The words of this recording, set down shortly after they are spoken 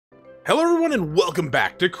Hello everyone and welcome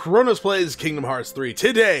back to Chronos Plays Kingdom Hearts 3.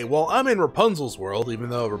 Today, while I'm in Rapunzel's world, even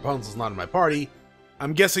though Rapunzel's not in my party,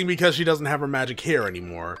 I'm guessing because she doesn't have her magic hair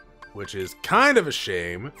anymore, which is kind of a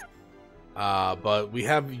shame. But we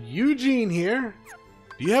have Eugene here.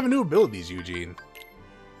 Do you have new abilities, Eugene?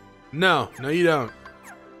 No, you don't.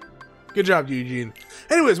 Good job, Eugene.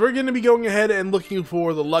 Anyways, we're going to be going ahead and looking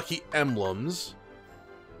for the lucky emblems.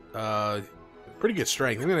 Pretty good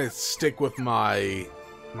strength. I'm going to stick with my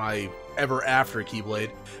ever after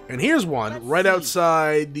Keyblade. And here's one right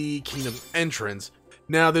outside the kingdom entrance.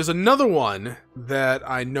 Now there's another one that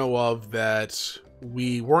I know of that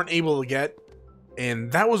we weren't able to get,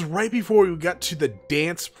 and that was right before we got to the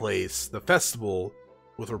dance place, the festival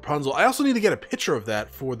with Rapunzel. I also need to get a picture of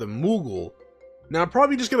that for the Moogle. Now I'm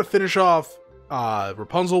probably just gonna finish off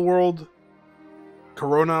Rapunzel World,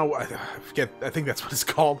 Corona, I think that's what it's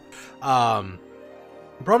called.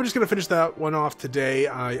 I'm probably just going to finish that one off today.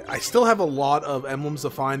 I still have a lot of emblems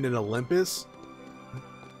to find in Olympus.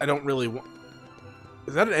 I don't really want...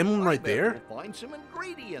 Is that an emblem right there? We'll find some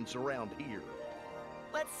ingredients around here.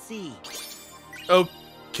 Let's see.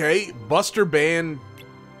 Okay, Buster Band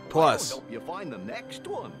Plus. I'll help you find the next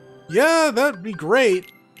one. Yeah, that'd be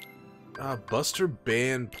great. Buster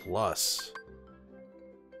Band Plus.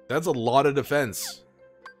 That's a lot of defense.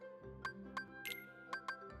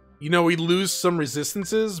 You know, we lose some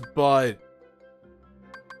resistances, but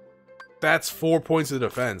that's 4 points of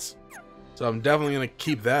defense. So I'm definitely going to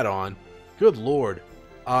keep that on. Good lord.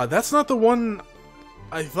 That's not the one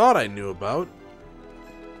I thought I knew about.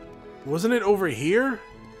 Wasn't it over here?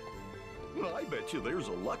 I bet you there's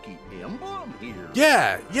a lucky emblem here.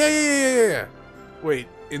 Yeah. Wait,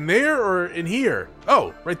 in there or in here?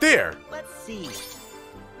 Oh, right there. Let's see.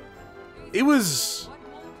 It was...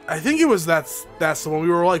 I think it was that's the one. We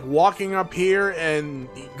were like walking up here and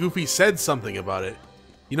Goofy said something about it.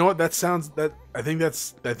 You know what? That sounds I think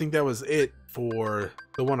that was it for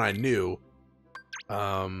the one I knew.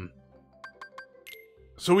 So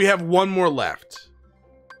we have one more left.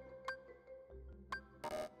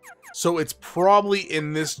 So it's probably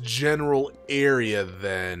in this general area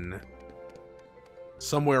then.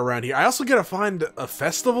 Somewhere around here. I also gotta find a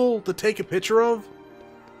festival to take a picture of.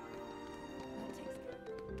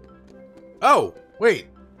 Oh, wait.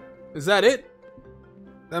 Is that it?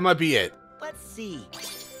 That might be it. Let's see.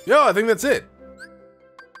 Yo, I think that's it.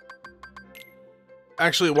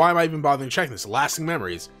 Actually, why am I even bothering checking this? Lasting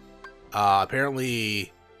memories.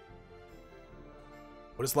 Apparently...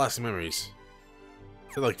 What is lasting memories?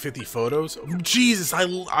 Is it like 50 photos? Oh, Jesus,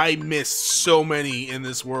 I missed so many in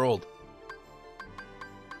this world.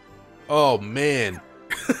 Oh, man.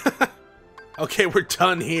 Okay, we're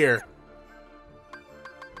done here.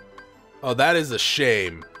 Oh, that is a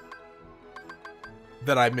shame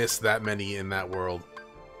that I missed that many in that world.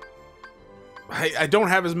 I don't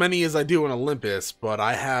have as many as I do in Olympus, but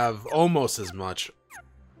I have almost as much.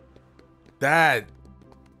 That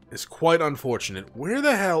is quite unfortunate. Where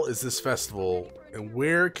the hell is this festival, and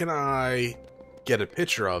where can I get a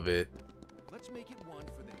picture of it? Let's make it one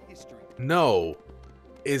for the history. No.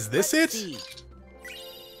 Is this Let's it? see.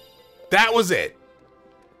 That was it.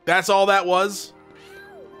 That's all that was?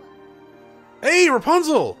 Hey,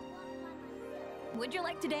 Rapunzel! Would you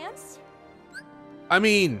like to dance? I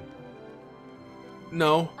mean...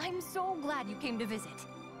 No. I'm so glad you came to visit.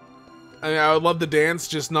 I mean, I would love to dance,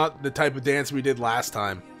 just not the type of dance we did last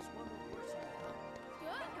time.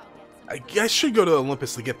 I should go to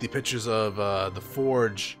Olympus to get the pictures of the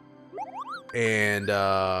Forge and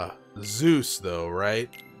Zeus, though,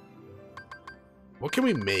 right? What can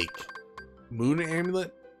we make? Moon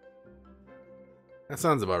Amulet? That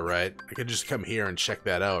sounds about right. I could just come here and check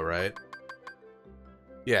that out, right?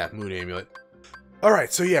 Yeah, Moon Amulet.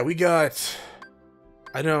 Alright, so yeah, we got...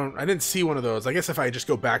 I didn't see one of those. I guess if I just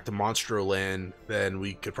go back to Monstro Land, then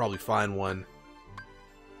we could probably find one.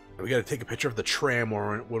 We gotta take a picture of the tram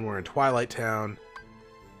when we're in Twilight Town.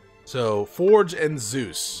 So, Forge and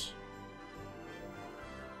Zeus.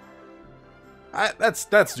 That's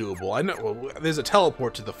doable. I know, well, there's a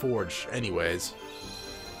teleport to the Forge anyways.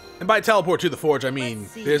 And by teleport to the Forge, I mean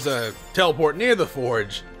there's a teleport near the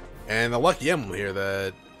Forge, and the lucky emblem here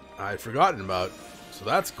that I'd forgotten about. So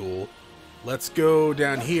that's cool. Let's go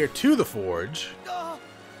down here to the Forge.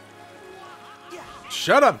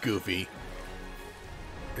 Shut up, Goofy.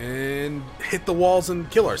 And hit the walls and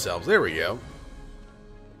kill ourselves. There we go.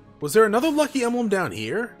 Was there another lucky emblem down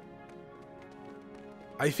here?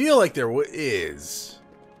 I feel like there is.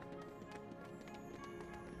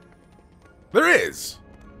 There is!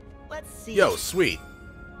 Let's see. Yo, sweet.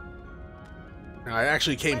 Now, I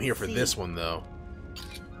actually came here for this one, though.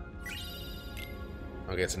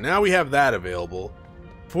 Okay, so now we have that available.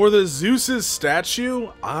 For the Zeus's statue,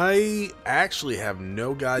 I actually have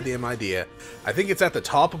no goddamn idea. I think it's at the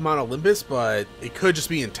top of Mount Olympus, but it could just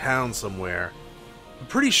be in town somewhere. I'm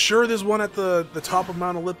pretty sure there's one at the top of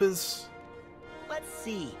Mount Olympus. Let's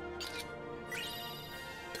see.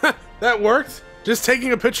 That worked? Just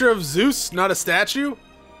taking a picture of Zeus, not a statue?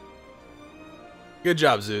 Good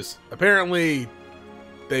job, Zeus. Apparently,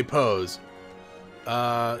 they pose.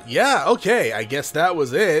 Yeah, okay, I guess that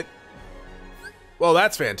was it. Well,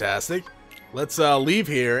 that's fantastic. Let's leave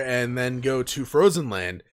here and then go to Frozen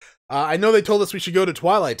Land. I know they told us we should go to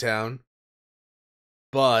Twilight Town,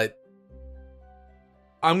 but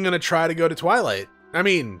I'm gonna try to go to Twilight. I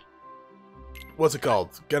mean, what's it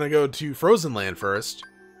called? Gonna go to Frozen Land first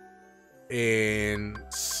and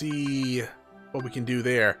see what we can do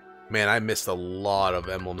there. Man, I missed a lot of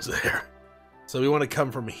emblems there. So we want to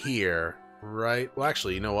come from here, right? Well,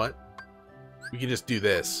 actually, you know what? We can just do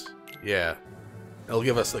this. Yeah. It'll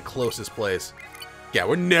give us the closest place. Yeah,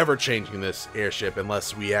 we're never changing this airship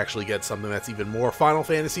unless we actually get something that's even more Final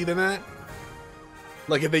Fantasy than that.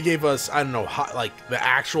 Like if they gave us, I don't know, like the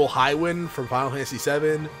actual Highwind from Final Fantasy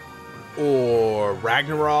VII, or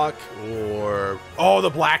Ragnarok, or the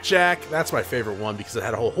Blackjack. That's my favorite one because it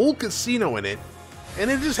had a whole casino in it, and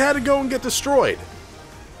it just had to go and get destroyed.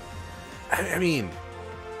 I mean,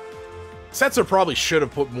 Setzer probably should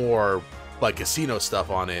have put more like casino stuff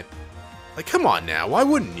on it. Like, come on now, why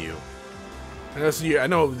wouldn't you? I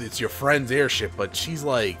know it's your friend's airship, but she's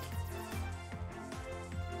like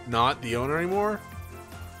not the owner anymore.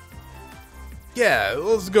 Yeah,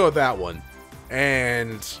 let's go with that one.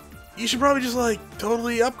 And you should probably just like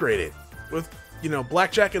totally upgrade it with, you know,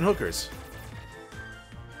 blackjack and hookers.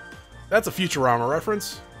 That's a Futurama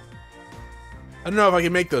reference. I don't know if I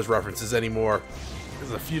can make those references anymore,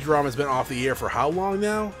 because the Futurama's been off the air for how long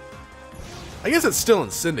now? I guess it's still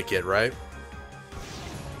in Syndicate, right?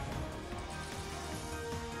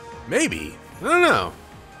 Maybe. I don't know.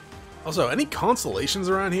 Also, any constellations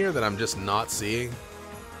around here that I'm just not seeing?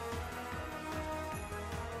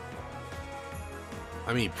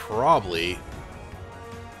 I mean, probably.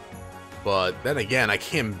 But then again, I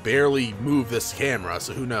can barely move this camera,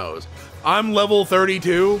 so who knows? I'm level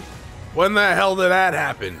 32? When the hell did that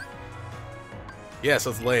happen? Yes,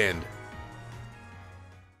 let's land.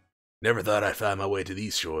 Never thought I'd find my way to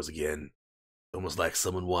these shores again. Almost like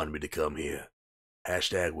someone wanted me to come here.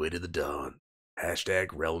 Hashtag Way to the Dawn. Hashtag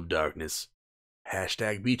Realm of Darkness.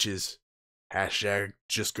 Hashtag Beaches. Hashtag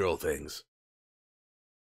Just Girl Things.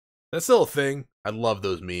 That's still a thing. I love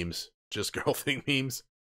those memes. Just Girl Thing memes.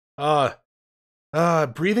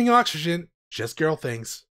 Breathing oxygen. Just Girl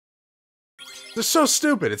Things. They're so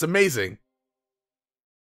stupid. It's amazing.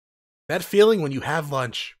 That feeling when you have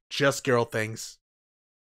lunch. Just Girl Things.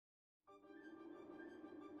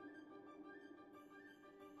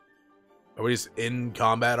 Are we just in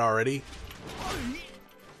combat already?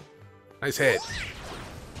 Nice hit.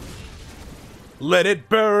 Let it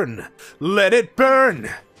burn! Let it burn!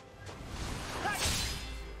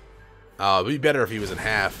 Oh, it'd be better if he was in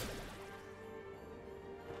half.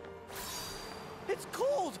 It's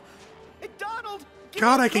cold! Donald!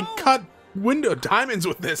 God, I can cut window diamonds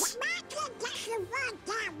with this.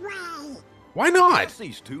 Why not?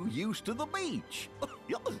 He's too used to the beach.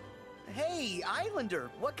 Hey,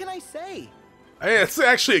 Islander, what can I say? Hey, that's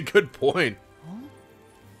actually a good point. Huh?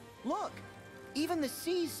 Look, even the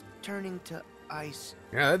sea's turning to ice.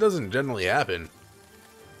 Yeah, that doesn't generally happen.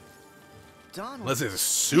 Donald, Unless it's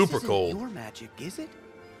super this isn't cold. your magic, is it?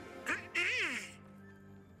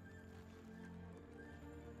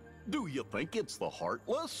 Do you think it's the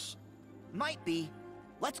Heartless? Might be.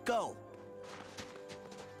 Let's go.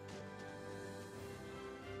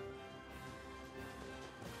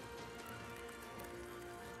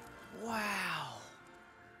 Wow.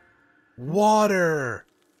 Water.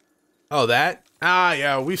 Oh, that? Ah,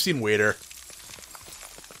 yeah, we've seen Waiter.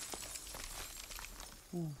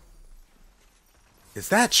 Is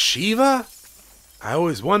that Shiva? I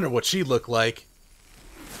always wonder what she'd look like.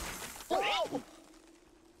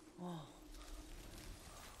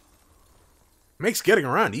 Makes getting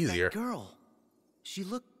around easier. That girl. She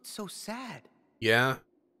looked so sad. Yeah.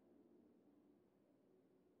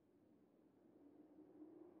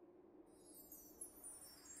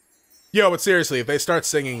 Yo, but seriously, if they start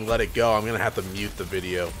singing Let It Go, I'm gonna have to mute the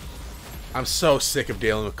video. I'm so sick of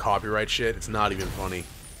dealing with copyright shit, it's not even funny.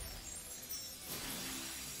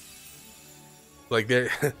 Like,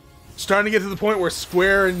 they're starting to get to the point where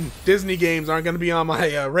Square and Disney games aren't gonna be on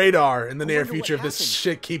my radar in the near future if this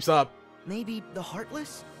shit keeps up. Maybe the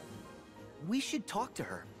Heartless? We should talk to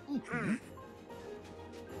her.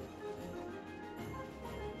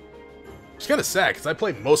 It's kind of sad, because I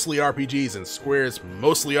play mostly RPGs, and Square's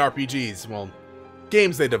mostly RPGs. Well,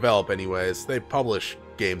 games they develop anyways. They publish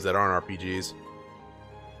games that aren't RPGs.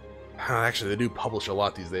 Actually, they do publish a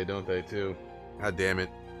lot these days, don't they, too? God damn it.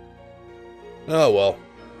 Oh, well.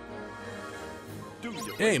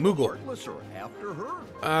 Hey, Moogle. Heartless are after her?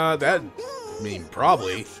 I mean,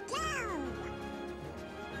 probably.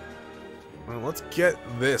 Well, let's get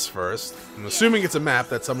this first. I'm assuming it's a map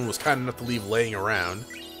that someone was kind enough to leave laying around.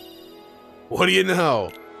 What do you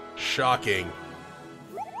know? Shocking.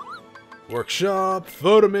 Workshop,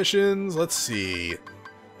 photo missions, let's see.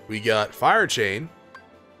 We got Fire Chain.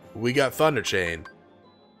 We got Thunder Chain.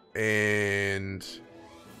 And...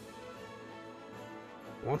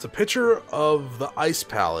 wants a picture of the Ice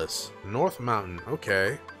Palace. North Mountain,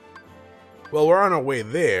 okay. Well, we're on our way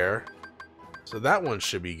there. So that one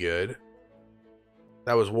should be good.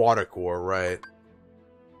 That was Water Core, right?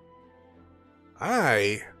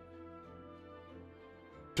 I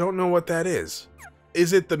don't know what that is.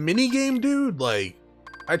 Is it the minigame dude? Like,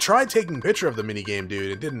 I tried taking a picture of the minigame dude.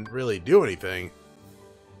 It didn't really do anything.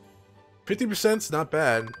 50%'s not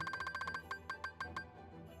bad.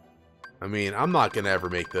 I mean, I'm not gonna ever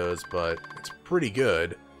make those, but it's pretty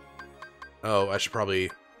good. Oh, I should probably...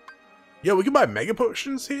 Yeah, we can buy Mega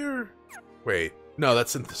Potions here? Wait, no,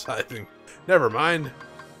 that's synthesizing. Never mind.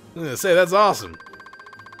 I'm gonna say, that's awesome.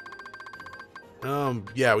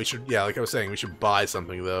 Yeah, we should, yeah, like I was saying, we should buy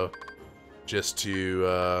something, though. Just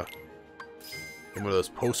to, get one of those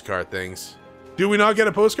postcard things. Do we not get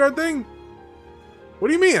a postcard thing? What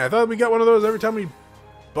do you mean? I thought we got one of those every time we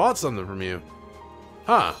bought something from you.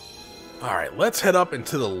 Huh. Alright, let's head up and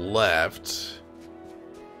to the left.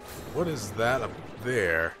 What is that up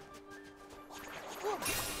there?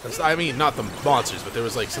 I mean, not the monsters, but there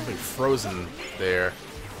was like something frozen there.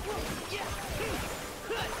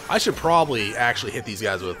 I should probably actually hit these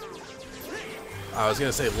guys with... I was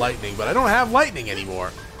gonna say lightning, but I don't have lightning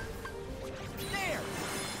anymore.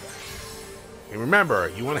 And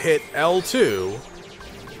remember, you want to hit L2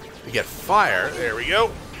 to get fire. There we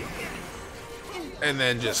go. And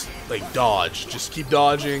then just, like, dodge. Just keep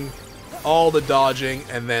dodging. All the dodging,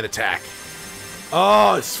 and then attack.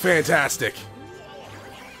 Oh, it's fantastic.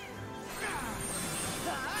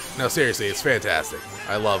 No, seriously, it's fantastic.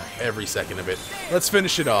 I love every second of it. Let's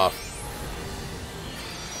finish it off.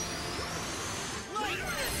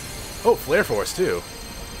 Oh, Flare Force, too.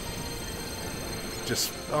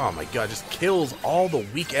 Just, oh my god, just kills all the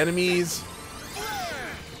weak enemies.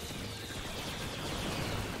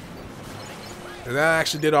 And that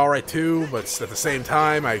actually did alright too, but at the same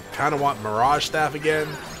time, I kind of want Mirage Staff again.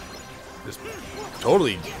 Just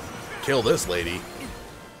totally kill this lady.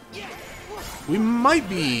 We might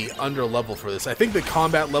be under level for this. I think the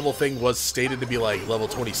combat level thing was stated to be like level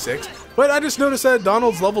 26, but I just noticed that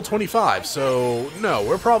Donald's level 25, so no,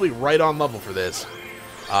 we're probably right on level for this.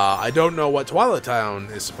 I don't know what Twilight Town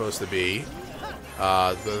is supposed to be.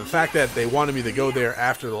 The fact that they wanted me to go there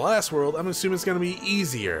after the last world, I'm assuming it's going to be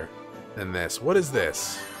easier than this. What is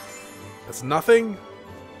this? That's nothing?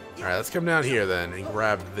 Alright, let's come down here then and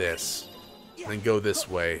grab this. And then go this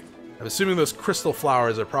way. I'm assuming those crystal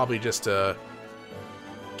flowers are probably just to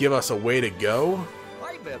give us a way to go.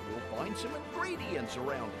 I bet we'll find some ingredients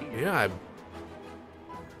around here. Yeah, I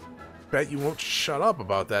bet you won't shut up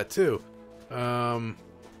about that too. Yeah,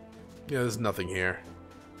 there's nothing here.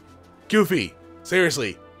 Goofy,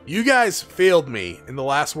 seriously, you guys failed me in the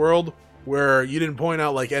last world where you didn't point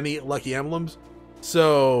out like any lucky emblems.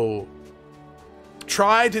 So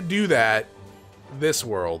try to do that this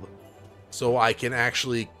world so I can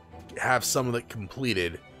actually have some of it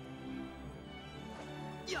completed.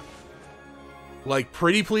 Like,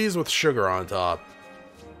 pretty please with sugar on top.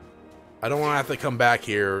 I don't want to have to come back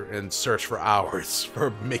here and search for hours for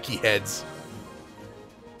Mickey heads.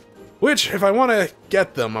 Which, if I want to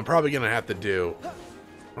get them, I'm probably going to have to do.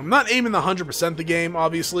 I'm not aiming the 100% the game,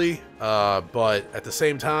 obviously, but at the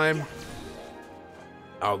same time,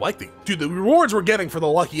 I would like the... Dude, the rewards we're getting for the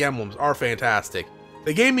lucky emblems are fantastic.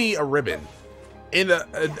 They gave me a ribbon and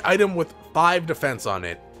an item with 5 defense on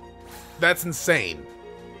it. That's insane.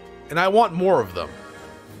 And I want more of them.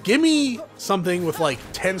 Give me something with like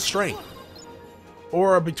 10 strength.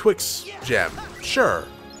 Or a Betwixt gem. Sure.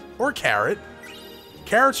 Or a carrot.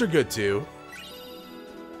 Carrots are good too.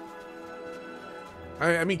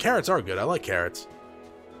 I mean, carrots are good. I like carrots.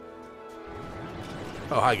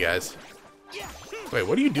 Oh, hi guys. Wait,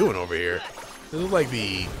 what are you doing over here? This is like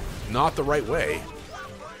not the right way.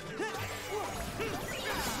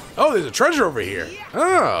 Oh, there's a treasure over here.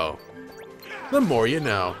 Oh. The more you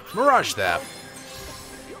know. Mirage Staff.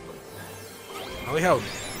 I like how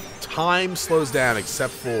time slows down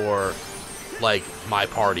except for like, my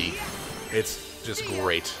party. It's just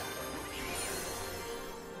great.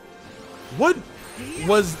 What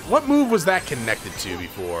move was that connected to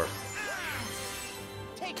before?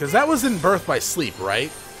 Because that was in Birth by Sleep,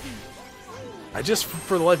 right? I just,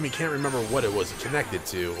 for the life of me, can't remember what it was connected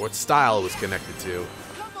to, what style it was connected to.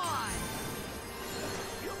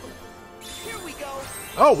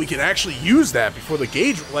 Oh, we can actually use that before the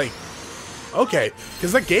gauge, like, okay,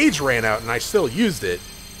 because the gauge ran out and I still used it,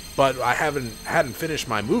 but I hadn't finished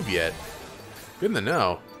my move yet. Good to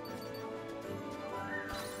know.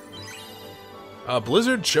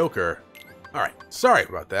 Blizzard Choker. Alright, sorry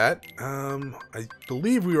about that. I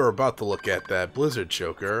believe we were about to look at that Blizzard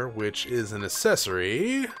Choker, which is an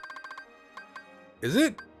accessory. Is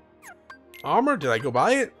it? Armor? Did I go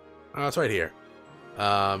buy it? Oh, it's right here.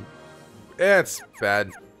 It's bad.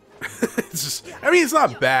 It's just, I mean, it's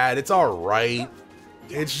not bad. It's alright.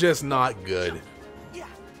 It's just not good.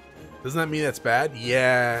 Doesn't that mean that's bad?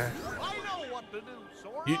 Yeah.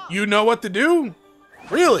 You know what to do?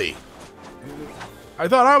 Really? I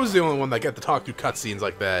thought I was the only one that got to talk through cutscenes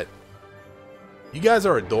like that. You guys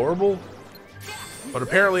are adorable. But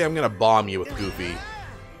apparently I'm gonna bomb you with Goofy.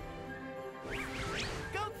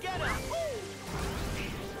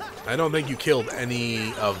 I don't think you killed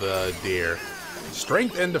any of the deer.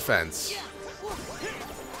 Strength and defense.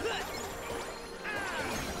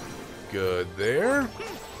 Good there.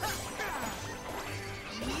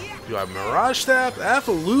 Do I have Mirage Staff?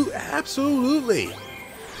 Absolutely.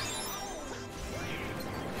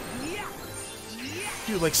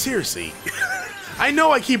 Dude, like, seriously. I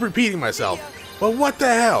know I keep repeating myself, but what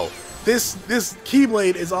the hell? This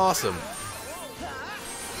Keyblade is awesome.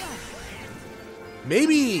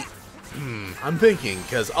 Maybe, I'm thinking,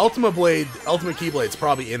 because Ultimate Keyblade's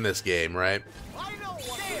probably in this game, right?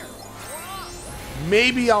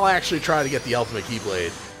 Maybe I'll actually try to get the Ultimate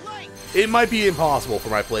Keyblade. It might be impossible for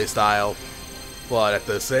my playstyle, but at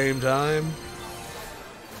the same time,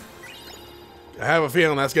 I have a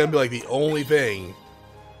feeling that's going to be like the only thing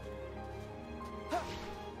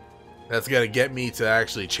that's going to get me to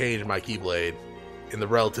actually change my Keyblade in the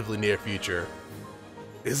relatively near future.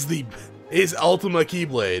 Is Ultimate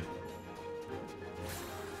Keyblade.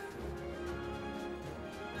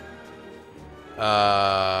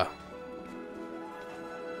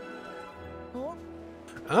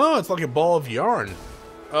 Oh, it's like a ball of yarn.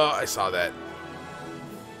 Oh, I saw that.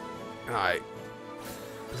 Alright.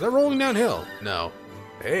 Is that rolling downhill? No.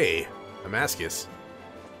 Hey, Damascus.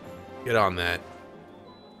 Get on that.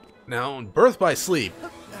 Now, in Birth by Sleep,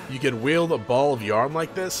 you could wield a ball of yarn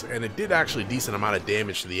like this, and it did actually a decent amount of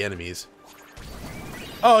damage to the enemies.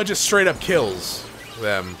 Oh, it just straight up kills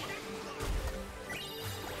them.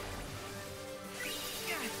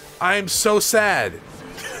 I am so sad.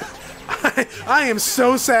 I am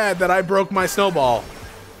so sad that I broke my snowball.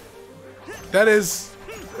 That is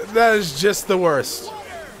just the worst.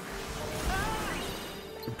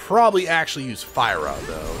 Could probably actually use Fire Out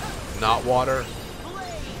though, not water.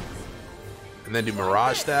 And then do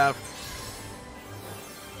Mirage Staff.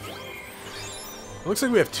 It looks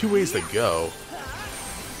like we have 2 ways to go.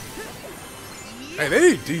 Hey,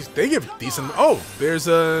 they give decent. Oh, there's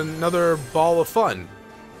another ball of fun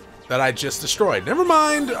that I just destroyed. Never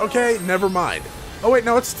mind. Okay, never mind. Oh wait,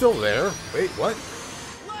 no, it's still there. Wait, what?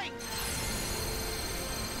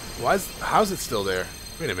 How's it still there?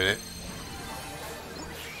 Wait a minute.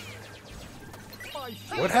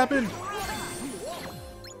 What happened?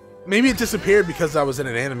 Maybe it disappeared because I was in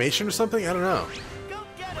an animation or something? I don't know.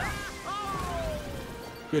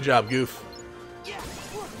 Good job, Goof.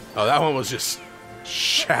 Oh, that one was just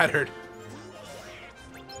shattered.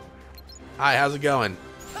 Hi, how's it going?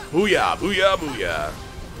 Booyah, booyah, booyah.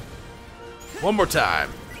 One more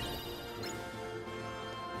time.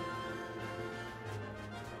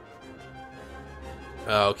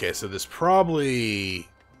 Okay, so there's probably...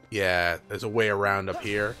 Yeah, there's a way around up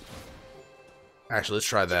here. Actually, let's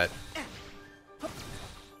try that.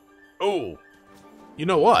 Oh! You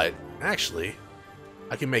know what? Actually,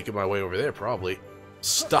 I can make it my way over there, probably.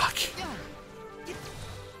 Stuck.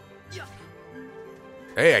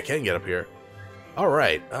 Hey, I can get up here.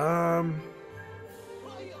 Alright,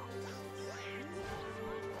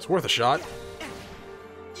 it's worth a shot.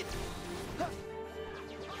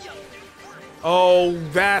 Oh,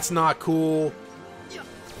 that's not cool.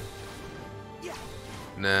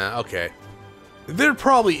 Nah, okay. There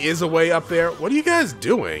probably is a way up there. What are you guys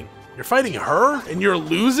doing? You're fighting her and you're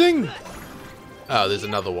losing? Oh, there's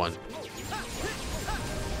another one.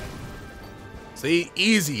 See?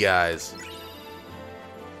 Easy, guys.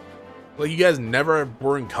 Like, you guys never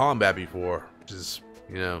were in combat before. Which is,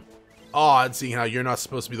 you know, odd, seeing how you're not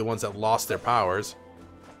supposed to be the ones that lost their powers.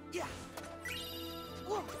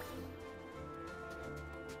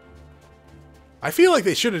 I feel like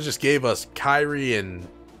they should have just gave us Kairi and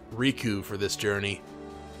Riku for this journey.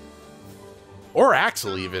 Or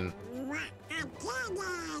Axel, even.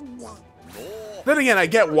 Then again, I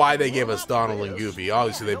get why they gave us Donald and Goofy.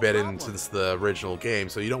 Obviously, they've been in since the original game,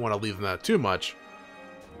 so you don't want to leave them out too much.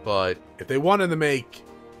 But if they wanted to make...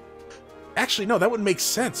 Actually, no, that would make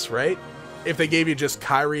sense, right? If they gave you just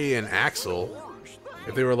Kairi and Axel.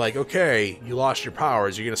 If they were like, okay, you lost your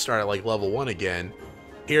powers, you're going to start at, like, level 1 again.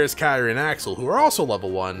 Here's Kairi and Axel, who are also level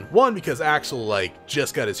 1. One, because Axel, like,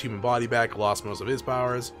 just got his human body back, lost most of his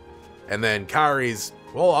powers. And then Kairi's,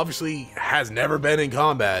 well, obviously has never been in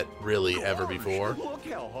combat, really, ever before. Look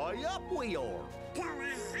how high up we are.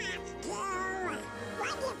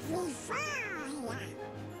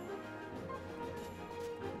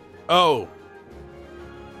 Oh.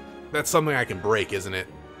 That's something I can break, isn't it?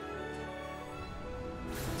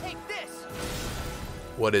 Take this.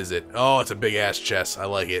 What is it? Oh, it's a big-ass chest. I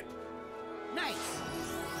like it. Nice.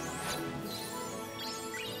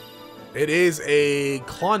 It is a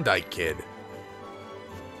Klondike Kid.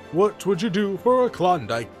 What would you do for a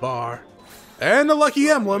Klondike bar? And a lucky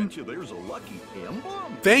emblem. Bet you there's a lucky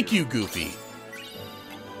emblem. Thank you, Goofy.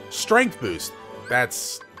 Strength boost.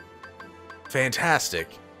 That's fantastic.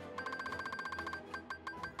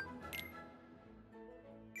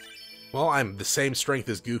 Well, I'm the same strength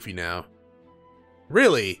as Goofy now.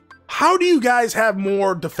 Really? How do you guys have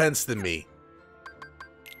more defense than me?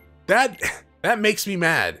 That makes me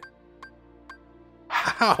mad.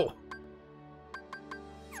 How?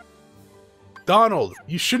 Donald,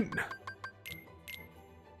 you shouldn't...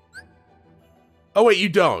 Oh wait, you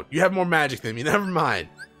don't. You have more magic than me. Never mind.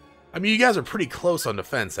 I mean, you guys are pretty close on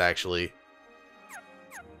defense, actually.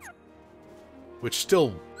 Which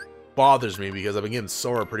still bothers me, because I've been giving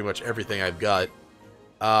Sora pretty much everything I've got.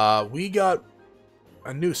 We got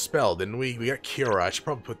a new spell, didn't we? We got Cura. I should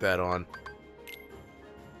probably put that on.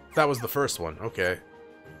 That was the first one. Okay.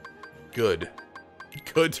 Good.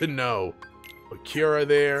 Good to know. Put Cura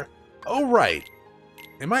there. Oh, right.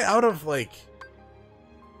 Am I out of, like...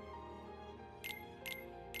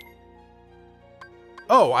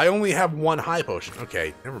 Oh, I only have one high potion.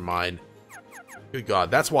 Okay, never mind. Good God,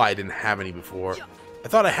 that's why I didn't have any before. I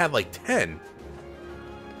thought I had, like, 10.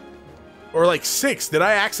 Or, like, 6. Did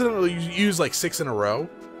I accidentally use, like, 6 in a row?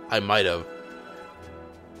 I might have.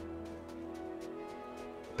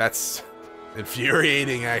 That's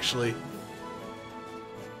infuriating, actually.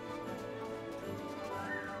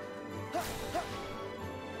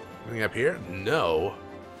 Anything up here? No.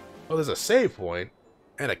 Oh, there's a save point.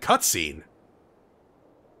 And a cutscene.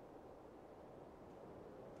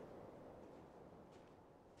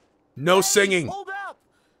 No singing. Hold up.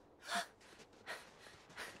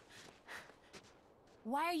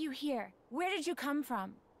 Why are you here? Where did you come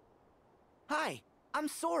from? Hi, I'm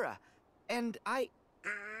Sora, and I'm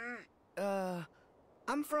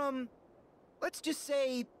from, let's just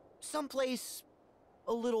say, someplace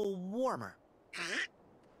a little warmer.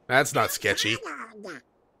 That's not sketchy.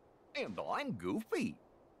 And I'm Goofy.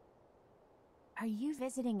 Are you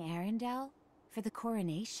visiting Arendelle for the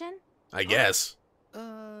coronation? I guess.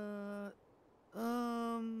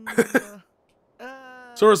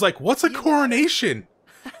 Sora's like, what's a coronation?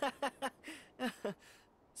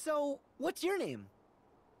 So, what's your name?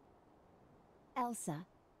 Elsa.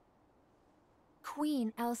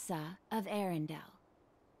 Queen Elsa of Arendelle.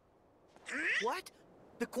 What?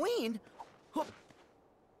 The Queen?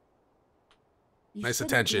 You Nice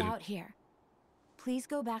shouldn't attention. be out here. Please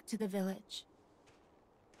go back to the village.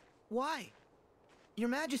 Why? Your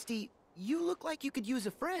Majesty, you look like you could use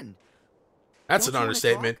a friend. That's Don't an you wanna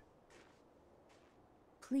understatement.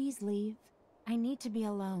 Please leave. I need to be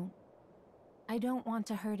alone. I don't want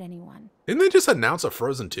to hurt anyone. Didn't they just announce a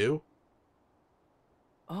Frozen 2?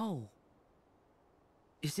 Oh.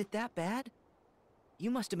 Is it that bad?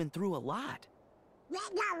 You must have been through a lot. We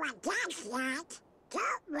know what that's like,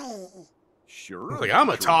 don't we? Sure. Like, I'm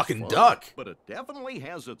a sure talking fun, duck. But it definitely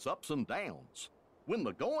has its ups and downs. When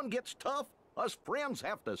the going gets tough, us friends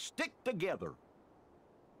have to stick together.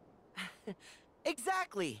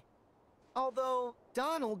 Exactly. Although,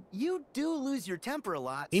 Donald, you do lose your temper a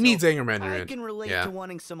lot. He so needs anger management. I can relate Yeah. to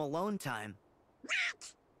wanting some alone time.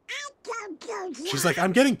 What? I don't do that. She's like,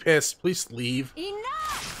 I'm getting pissed. Please leave.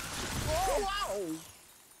 Enough! Whoa!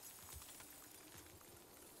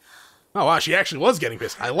 Oh, wow, she actually was getting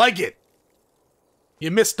pissed. I like it.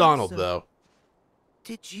 You missed Donald, So- though.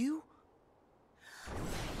 Did you?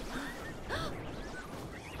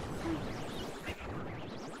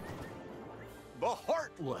 the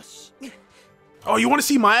Heartless. Oh, you want to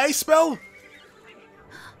see my ice spell?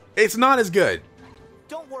 It's not as good.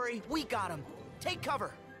 Don't worry, we got him. Take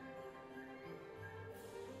cover.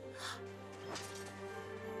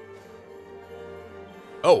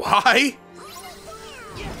 Oh, hi.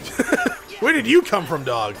 Where did you come from,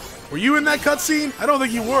 dog? Were you in that cutscene? I don't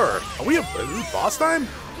think you were. Are we boss time?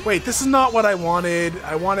 Wait, this is not what I wanted.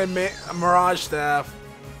 I wanted a Mirage Staff.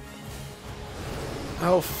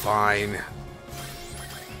 Oh, fine.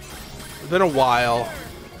 It's been a while.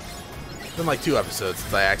 It's been like 2 episodes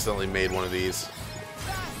since I accidentally made one of these.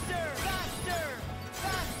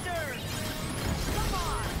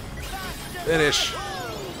 Finish.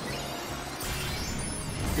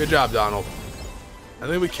 Good job, Donald. I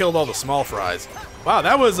think we killed all the small fries. Wow,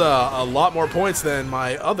 that was a lot more points than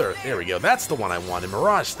my other. There we go. That's the one I wanted.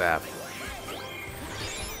 Mirage Staff.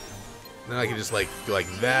 Then I can just like go like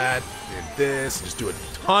that and this, and just do a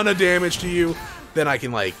ton of damage to you. Then I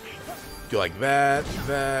can like go like that,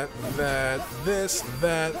 this,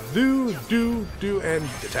 that, do, and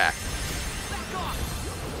attack.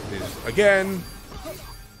 Again.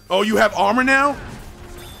 Oh, you have armor now?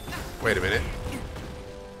 Wait a minute.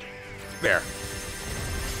 There.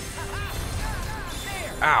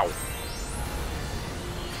 Ow.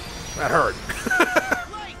 That hurt.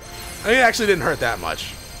 I mean, it actually didn't hurt that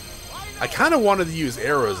much. I kind of wanted to use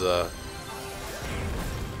arrows.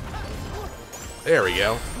 There we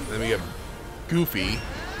go. Then we get Goofy.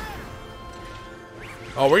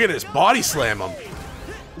 Oh, we're gonna just body slam him.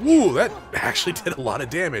 Ooh, that actually did a lot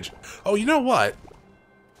of damage. Oh, you know what?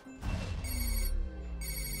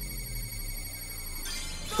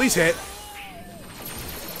 Please hit.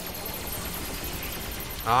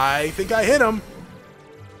 I think I hit him.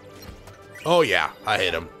 Oh yeah, I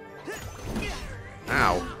hit him.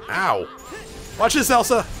 Ow. Ow. Watch this,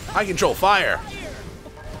 Elsa. I control fire.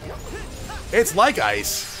 It's like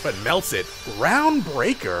ice, but melts it. Ground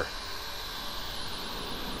breaker.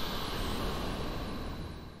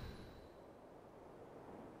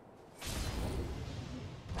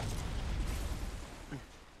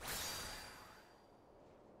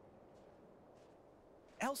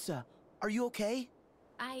 Elsa, are you okay?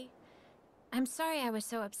 I'm sorry I was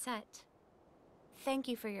so upset. Thank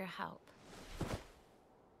you for your help.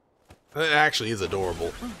 That actually is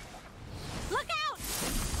adorable. Look out!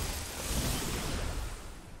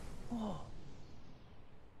 Oh,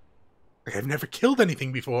 I've never killed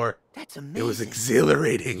anything before. that's amazing. It was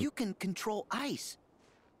exhilarating. You can control ice.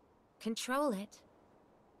 Control it?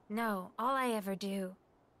 No, all I ever do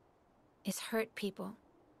is hurt people.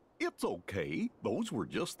 It's okay. Those were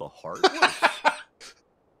just the Heartless.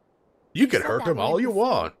 You can said hurt that them all word you before.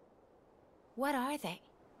 want. What are they?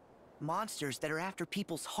 Monsters that are after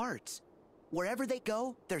people's hearts. Wherever they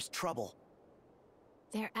go, there's trouble.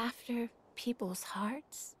 They're after people's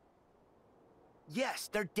hearts? Yes,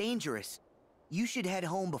 they're dangerous. You should head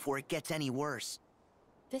home before it gets any worse.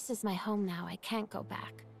 This is my home now. I can't go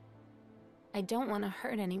back. I don't want to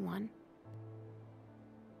hurt anyone.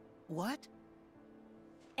 What?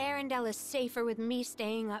 Arendelle is safer with me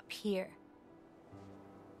staying up here.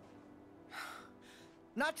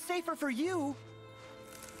 Not safer for you.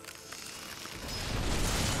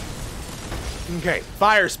 Okay,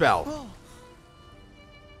 fire spell. Oh.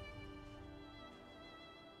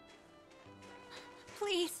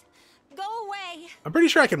 Please, go away. I'm pretty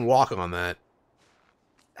sure I can walk on that.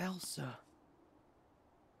 Elsa.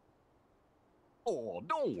 Oh,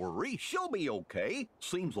 don't worry. She'll be okay.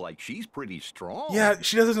 Seems like she's pretty strong. Yeah,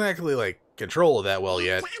 she doesn't actually, like, control it that well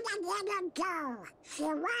yet. Gotta let her go. She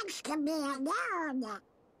wants to be alone.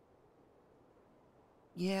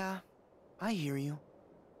 Yeah, I hear you.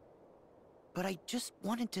 But I just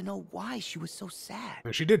wanted to know why she was so sad.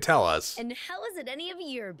 And she did tell us. And how is it any of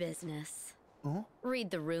your business? Huh? Read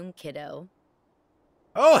the room, kiddo.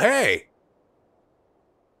 Oh, hey!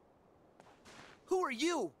 Who are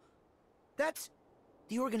you? That's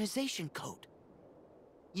the organization code.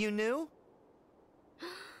 You knew?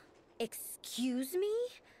 Excuse me?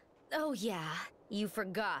 Oh yeah, you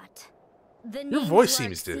forgot. The Your name's voice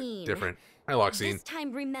seems Larxene. different. Hi, Loxine. This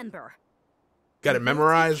time remember. Got it We'll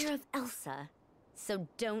memorized? Take care of Elsa, so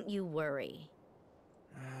don't you worry.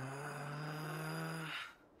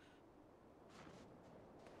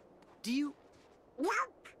 Do you... Nope.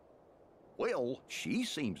 Well, she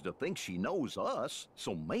seems to think she knows us,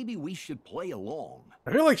 so maybe we should play along.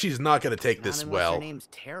 I feel like she's not going to take Not this unless well. Her name's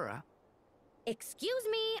Tara. Excuse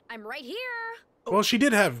me, I'm right here. Well, she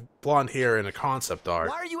did have blonde hair in a concept art.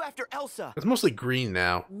 Why are you after Elsa? It's mostly green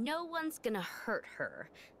now. No one's gonna hurt her,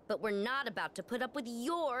 but we're not about to put up with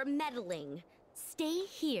your meddling. Stay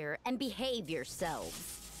here and behave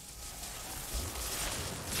yourselves.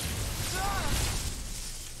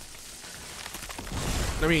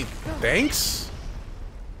 I mean, thanks?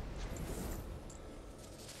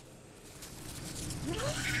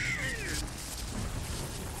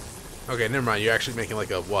 Okay, never mind. You're actually making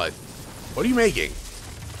like a what? What are you making?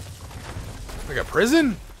 Like a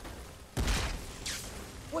prison?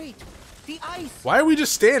 Wait, the ice! Why are we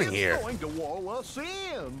just standing It's here? going to wall us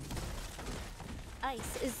in.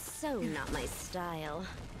 Ice is so not my style.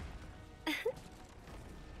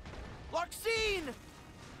 Larxene!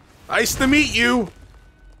 Nice to meet you!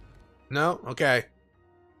 No? Okay.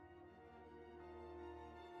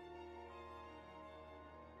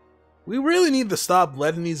 We really need to stop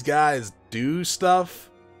letting these guys do stuff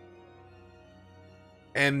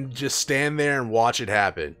and just stand there and watch it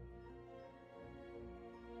happen.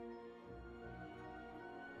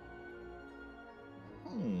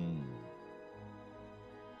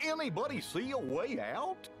 Anybody see a way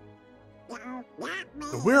out? No, not me.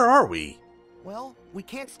 Where are we? Well, we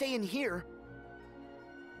can't stay in here.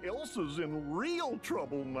 Elsa's in real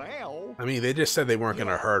trouble now. I mean, they just said they weren't going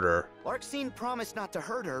to hurt her. Larxene promised not to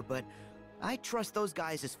hurt her, but I trust those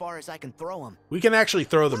guys as far as I can throw them. We can actually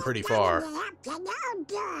throw them pretty far. Get up to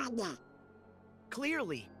no good.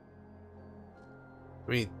 Clearly.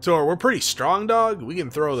 I mean, Sora, we're pretty strong, dog. We can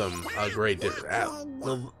throw them a great distance.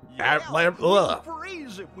 We'll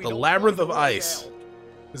freeze if we The don't labyrinth find of a way ice. out.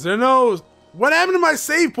 Is there no... What happened to my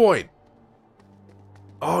save point?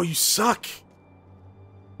 Oh, you suck.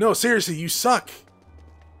 No, seriously, you suck.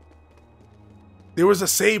 There was a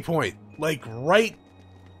save point, like, right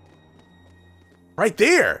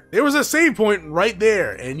there. There was a save point right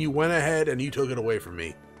there, and you went ahead and you took it away from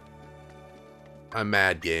me. I'm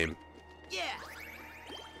mad, game. Yeah.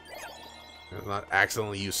 I've not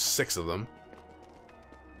accidentally used 6 of them.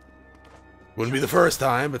 Wouldn't be the first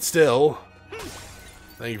time, but still.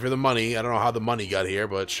 Thank you for the money. I don't know how the money got here,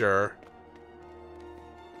 but sure.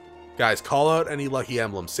 Guys, call out any lucky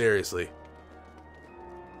emblem, seriously.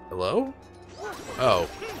 Hello? Oh.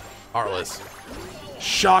 Heartless.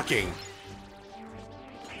 Shocking.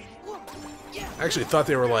 I actually thought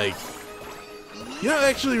they were like... You know, it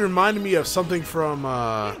actually reminded me of something from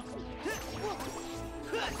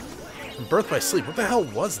Birth by Sleep. What the hell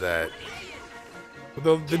was that?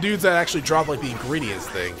 The dudes that actually drop like the ingredients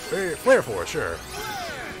thing. Flare Force, sure.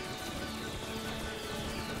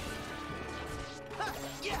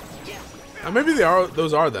 Maybe they are.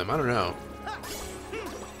 Those are them. I don't know.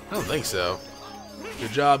 I don't think so.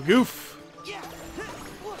 Good job, Goof.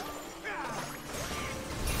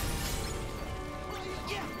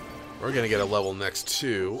 We're gonna get a level next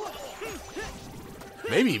too.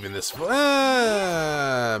 Maybe even this. Maybe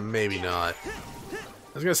not.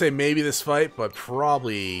 I was gonna say maybe this fight, but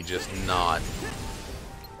probably just not.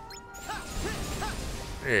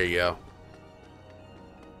 There you go.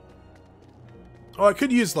 Oh, I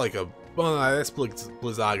could use like a... Well, no, that's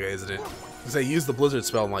Blizzaga, isn't it? Because I use the Blizzard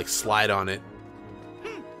spell and like slide on it.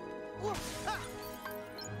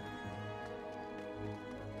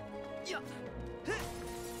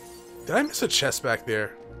 Did I miss a chest back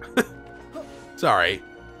there? Sorry.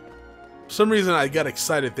 For some reason I got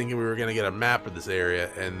excited thinking we were going to get a map of this area,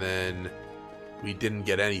 and then we didn't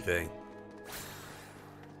get anything.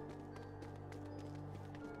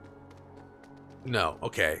 No,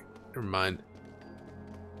 okay. Never mind.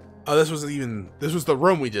 Oh, this was the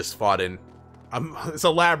room we just fought in. It's a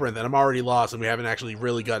labyrinth, and I'm already lost, and we haven't actually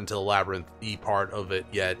really gotten to the labyrinth-y part of it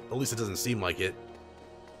yet. At least it doesn't seem like it.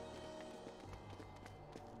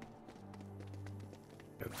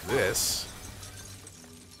 Got this.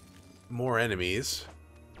 More enemies.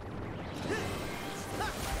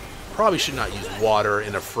 Probably should not use water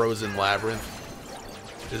in a frozen labyrinth.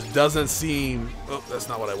 This doesn't seem... Oh, that's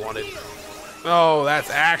not what I wanted. Oh,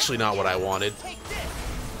 that's actually not what I wanted.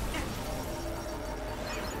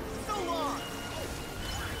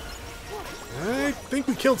 I think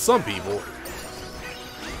we killed some people.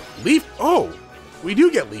 Leaf... Oh! We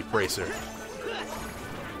do get Leaf Bracer.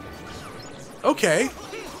 Okay.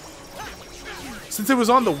 Since it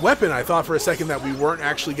was on the weapon, I thought for a second that we weren't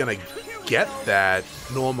actually gonna get that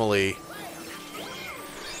normally.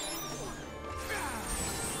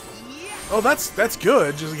 Oh, that's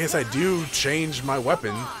good, just in case I do change my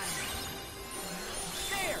weapon.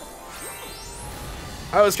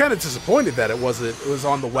 I was kind of disappointed that it was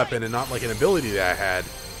on the weapon and not like an ability that I had.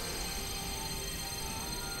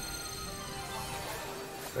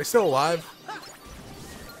 Are they still alive?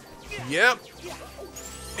 Yep.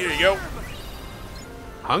 Here you go.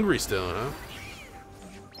 Hungry Stone, huh?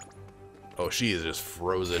 Oh, she is just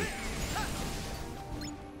frozen.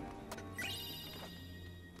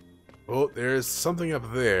 Oh, there's something up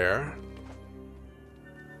there.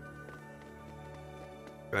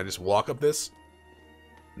 Can I just walk up this?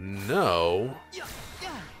 No.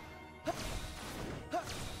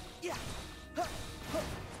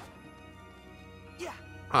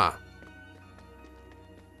 Huh.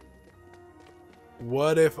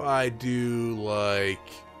 What if I do, like...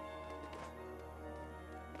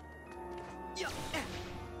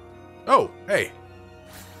 Oh, hey.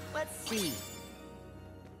 Let's see.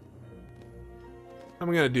 I'm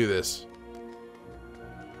gonna do this.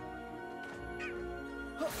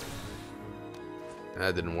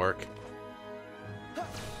 That didn't work.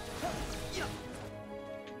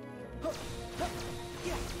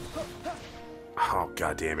 Oh,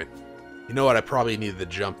 god damn it. You know what? I probably needed the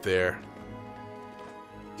jump there.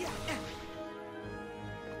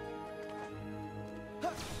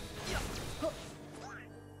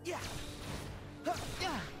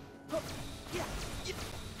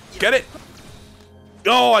 Get it!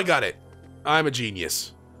 Oh, I got it. I'm a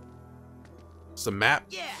genius. It's a map.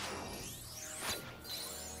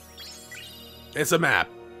 It's a map.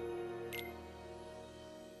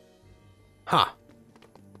 Huh.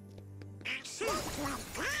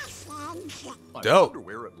 I Dope. wonder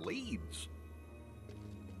where it leads.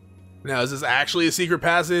 Now, is this actually a secret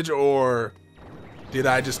passage, or did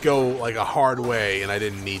I just go like a hard way and I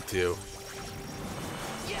didn't need to?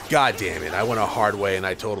 God damn it, I went a hard way and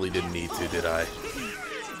I totally didn't need to, did I?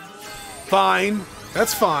 Fine.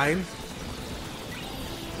 That's fine.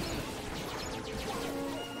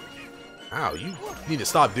 Ow, you need to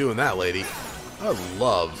stop doing that, lady. I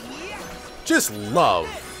just love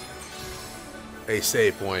a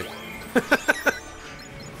save point.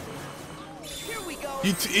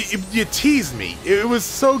 You teased me. It was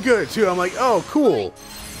so good, too. I'm like, oh, cool.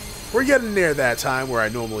 We're getting there that time where I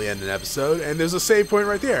normally end an episode, and there's a save point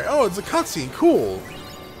right there. Oh, it's a cutscene. Cool.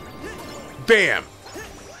 Bam.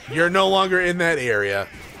 You're no longer in that area.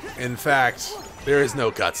 In fact, there is no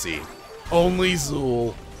cutscene. Only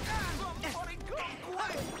Zool.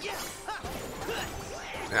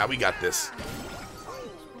 Now we got this.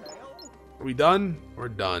 Are we done? We're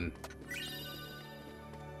done.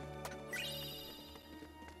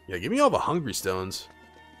 Yeah, give me all the hungry stones.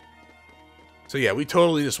 So yeah, we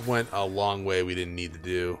totally just went a long way we didn't need to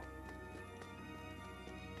do.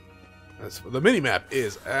 The minimap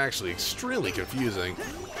is actually extremely confusing.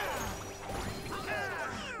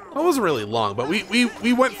 It wasn't really long, but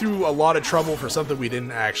we went through a lot of trouble for something we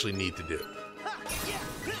didn't actually need to do.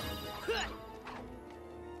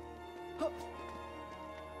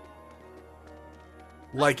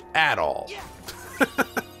 Like, at all.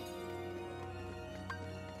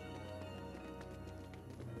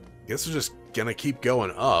 Guess we're just gonna keep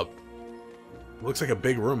going up. Looks like a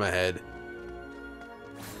big room ahead.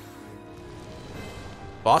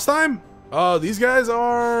 Boss time? Oh, these guys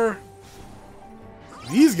are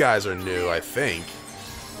new, I think.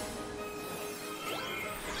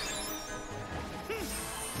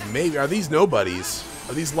 Maybe, are these nobodies?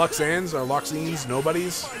 Are these Luxans or Luxines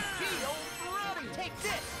nobodies?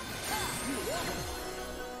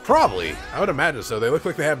 Probably. I would imagine so. They look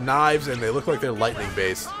like they have knives and they look like they're lightning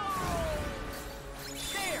based.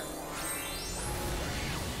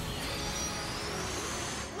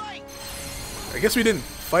 I guess we didn't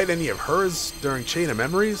fight any of hers during Chain of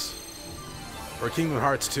Memories? Or Kingdom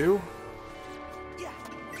Hearts 2?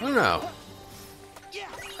 I don't know.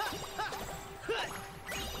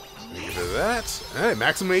 Give it that. Hey,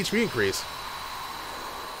 maximum HP increase.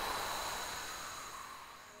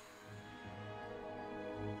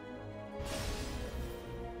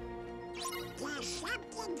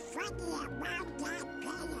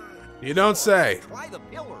 You don't say. Try the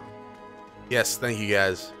pillar. Yes, thank you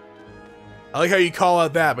guys. I like how you call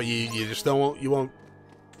out that, but you just you won't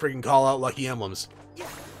freaking call out Lucky Emblems.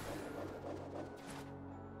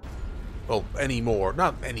 Well, anymore.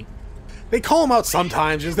 Not any. They call them out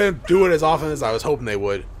sometimes, just they don't do it as often as I was hoping they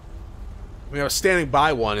would. I mean, I was standing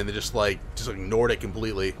by one and they just ignored it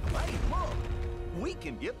completely. Hey, look. We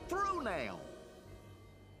can get through now.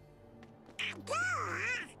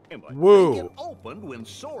 And the Whoa. thing opened when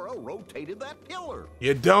Sora rotated that pillar.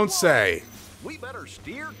 You don't say. We better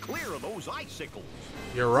steer clear of those icicles.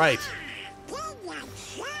 You're right.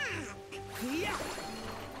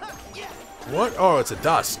 What? Oh, it's a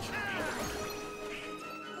dusk.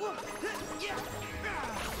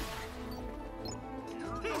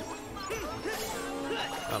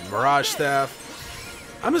 A Mirage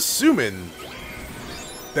Staff. I'm assuming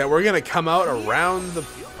that we're gonna come out around the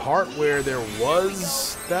part where there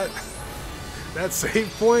was that save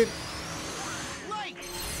point.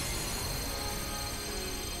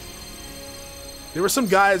 There were some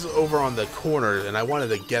guys over on the corner, and I wanted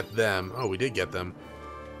to get them. Oh, we did get them.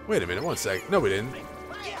 Wait a minute, one sec. No, we didn't.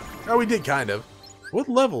 Oh, we did kind of. What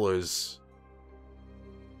level is...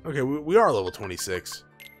 Okay, we are level 26.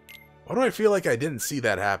 Why do I feel like I didn't see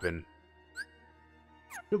that happen?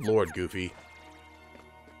 Good lord, Goofy.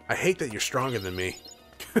 I hate that you're stronger than me.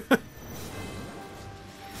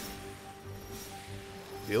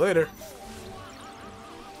 See you later.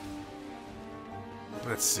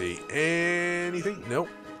 Let's see. Anything? Nope.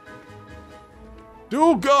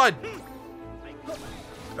 Oh, God!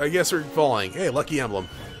 I guess we're falling. Hey, lucky emblem.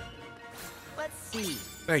 Let's see.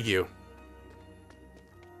 Thank you.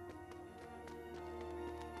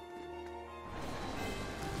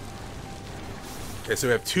 Okay, so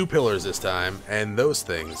we have 2 pillars this time, and those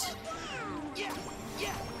things.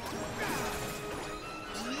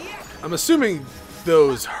 I'm assuming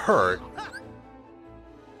those hurt.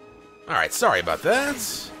 Alright, sorry about that.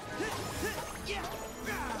 Let's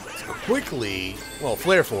quickly, well,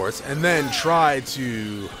 flare force, and then try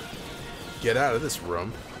to get out of this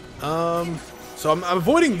room. So I'm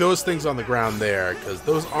avoiding those things on the ground there, because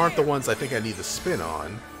those aren't the ones I think I need to spin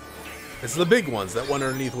on. It's the big ones, that one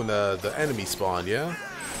underneath when the enemy spawn, yeah?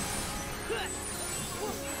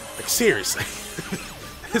 Like, seriously.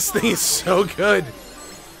 This thing is so good.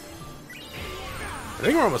 I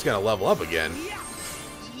think we're almost gonna level up again.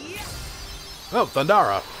 Oh,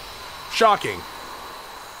 Thundara. Shocking.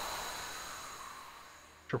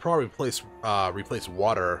 Should probably replace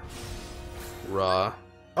water.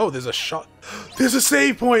 Oh, there's a shot. There's a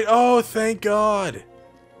save point! Oh, thank God!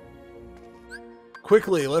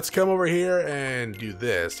 Quickly, let's come over here and do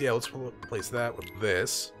this. Yeah, let's replace that with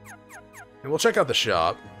this. And we'll check out the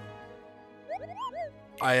shop.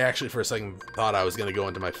 I actually, for a second, thought I was going to go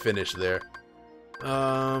into my finish there.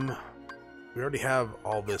 We already have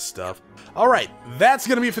all this stuff. Alright, that's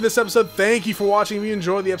going to be it for this episode. Thank you for watching. If you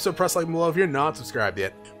enjoyed the episode, press like below. If you're not subscribed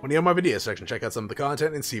yet, when you have my video section, check out some of the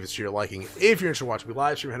content and see if it's to your liking. If you're interested in watching me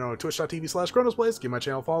live stream, head on to twitch.tv/ChronosPlays. Give my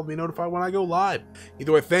channel a follow to be notified when I go live.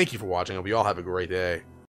 Either way, thank you for watching. I hope you all have a great day.